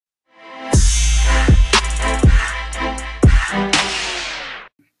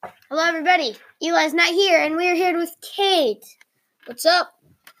everybody. Eli's not here, and we're here with Cade. What's up?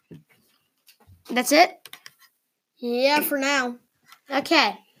 That's it? Yeah, for now.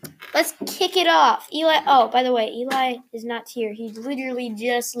 Okay, let's kick it off. Oh, by the way, Eli is not here. He literally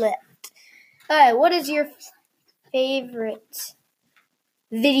just left. All right, what is your favorite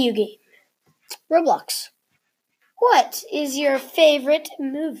video game? Roblox. What is your favorite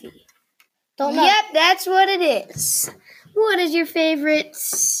movie? Don't know. Yep, that's what it is. What is your favorite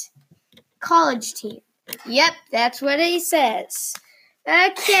college team? Yep, that's what he says.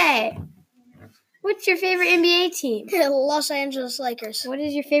 Okay. What's your favorite NBA team? Los Angeles Lakers. What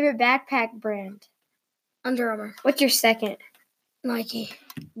is your favorite backpack brand? Under Armour. What's your second? Nike.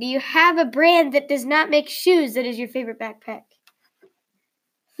 Do you have a brand that does not make shoes that is your favorite backpack?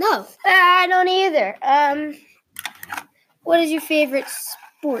 No. I don't either. What is your favorite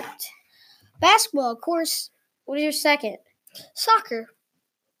sport? Basketball, of course. What is your second? Soccer.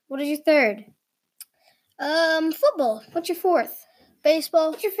 What is your third? Football. What's your fourth?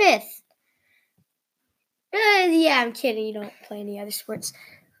 Baseball. What's your fifth? Yeah, I'm kidding. You don't play any other sports.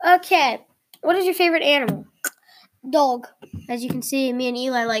 Okay. What is your favorite animal? Dog. As you can see, me and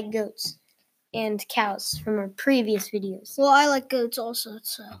Eli like goats and cows from our previous videos. Well, I like goats also,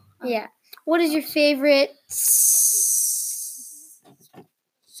 so. Yeah. What is your favorite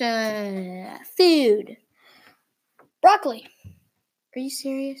food? Broccoli. Are you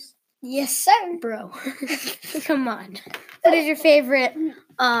serious? Yes, sir. Bro. Come on. What is your favorite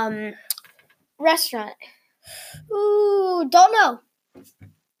restaurant? Ooh, don't know.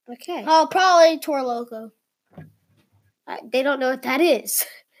 Okay. Oh, probably Toro Loco. They don't know what that is.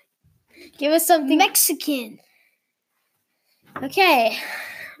 Give us something. Mexican. Okay.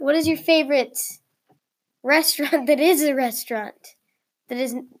 What is your favorite restaurant that is a restaurant? That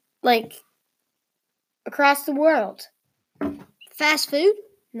is, like, across the world? Fast food?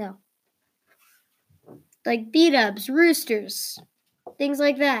 No. Like beat-ups, roosters, things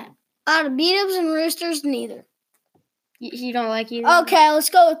like that. Out of beat-ups and roosters, neither. You don't like either? Okay, let's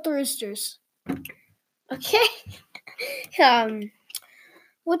go with the roosters. Okay.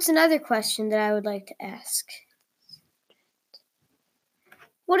 What's another question that I would like to ask?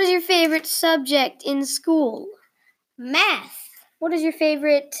 What is your favorite subject in school? Math. What is your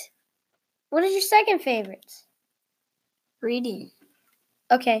second favorite? Reading.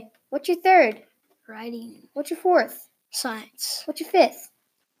 Okay. What's your third? Writing. What's your fourth? Science. What's your fifth?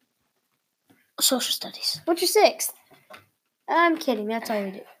 Social studies. What's your sixth? I'm kidding. That's all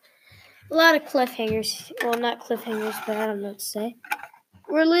we do. A lot of cliffhangers. Well, not cliffhangers, but I don't know what to say.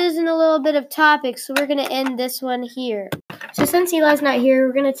 We're losing a little bit of topic, so we're going to end this one here. So since Eli's not here,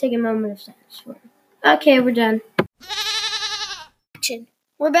 we're going to take a moment of silence for him. Okay, we're done.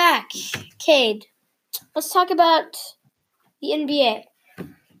 We're back. Cade, let's talk about the NBA.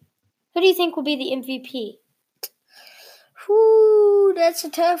 Who do you think will be the MVP? Whew, that's a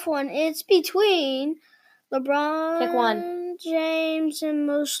tough one. It's between LeBron, Pick one. James, and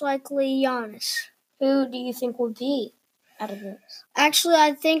most likely Giannis. Who do you think will be out of this? Actually,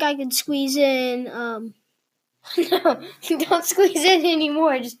 I think I could squeeze in. No, don't squeeze in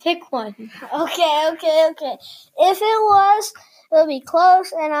anymore. Just pick one. Okay. If it'll be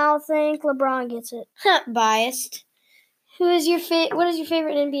close, and I'll think LeBron gets it. Biased. What is your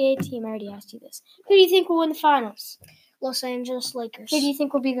favorite NBA team? I already asked you this. Who do you think will win the finals? Los Angeles Lakers. Who do you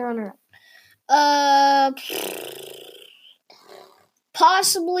think will be the runner-up?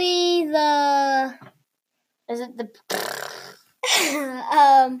 Possibly the. Is it the?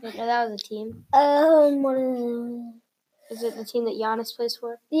 No, that was a team. What is it? Is it the team that Giannis plays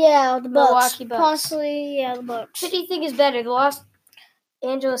for? Yeah, the Bucks. Milwaukee Bucks. Possibly, yeah, the Bucks. Who do you think is better, the Los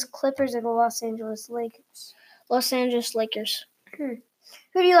Angeles Clippers or the Los Angeles Lakers? Los Angeles Lakers. Who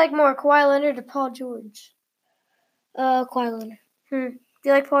do you like more, Kawhi Leonard or Paul George? Kawhi Leonard. Do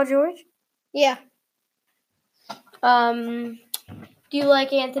you like Paul George? Yeah. Do you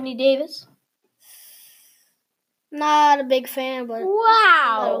like Anthony Davis? Not a big fan, but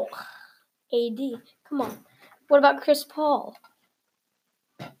wow. AD, come on. What about Chris Paul?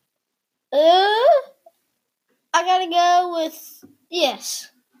 I gotta go with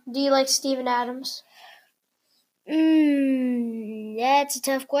yes. Do you like Steven Adams? That's a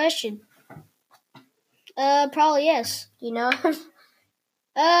tough question. Probably yes. Do you know him?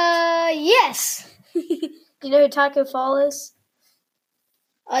 Yes. Do you know who Taco Fall is?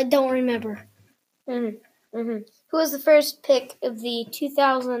 I don't remember. Who was the first pick of the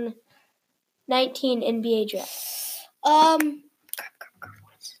 2019 NBA draft? Are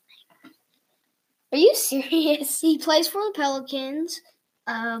you serious? He plays for the Pelicans.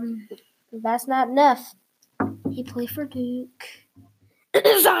 That's not enough. He played for Duke.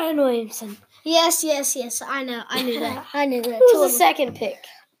 Zion Williamson. Yes. I know. I knew that. Who's Totally. the second pick?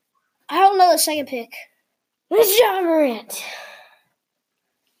 I don't know the second pick. It's John Morant.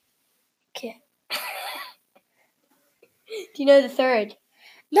 Okay. Do you know the third?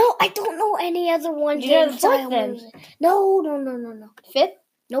 No, I don't know any other one. Do you know than the fourth Zion then? Williamson. No. Fifth?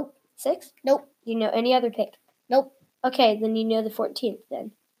 Nope. Sixth? Nope. Do you know any other pick? Nope. Okay, then you know the 14th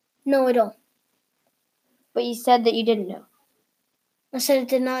then. No, I don't. But you said that you didn't know. I said I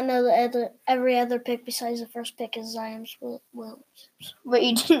did not know every other pick besides the first pick is Zion Williamson. But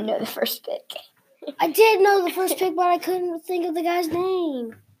you didn't know the first pick. I did know the first pick, but I couldn't think of the guy's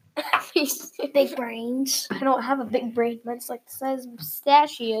name. Big brains. I don't have a big brain. Mine's like the size of a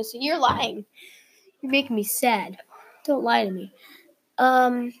pistachio, so you're lying. You're making me sad. Don't lie to me.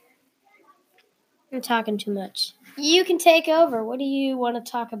 I'm talking too much. You can take over. What do you want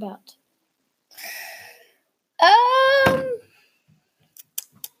to talk about?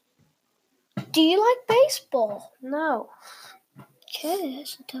 Do you like baseball? No. Okay,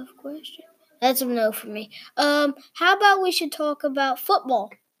 that's a tough question. That's a no for me. How about we should talk about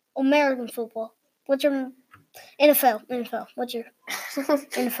football, American football? What's your NFL? What's your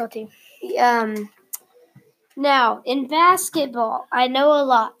NFL team? Now, in basketball, I know a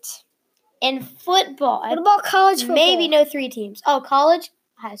lot. In football, What about college football? maybe know 3 teams. Oh, college?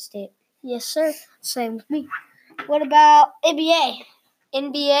 Ohio State. Yes, sir. Same with me. What about NBA?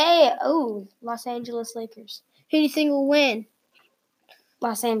 NBA? Oh, Los Angeles Lakers. Who do you think will win?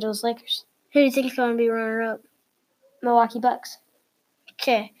 Los Angeles Lakers. Who do you think is going to be runner-up? Milwaukee Bucks.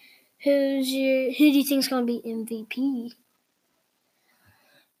 Okay. Who do you think is going to be MVP?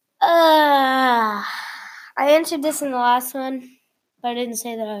 I answered this in the last one, but I didn't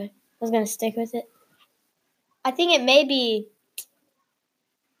say that I was going to stick with it. I think it may be...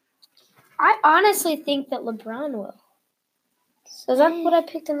 I honestly think that LeBron will. So is that what I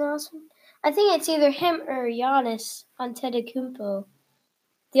picked in the last one? I think it's either him or Giannis Antetokounmpo.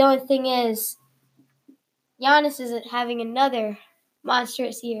 The only thing is, Giannis is having another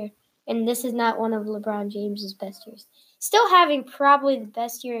monstrous year, and this is not one of LeBron James's best years. Still having probably the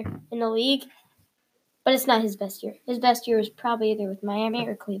best year in the league, but it's not his best year. His best year was probably either with Miami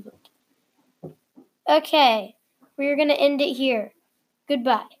or Cleveland. Okay, we're going to end it here.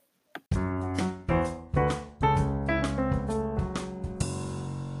 Goodbye.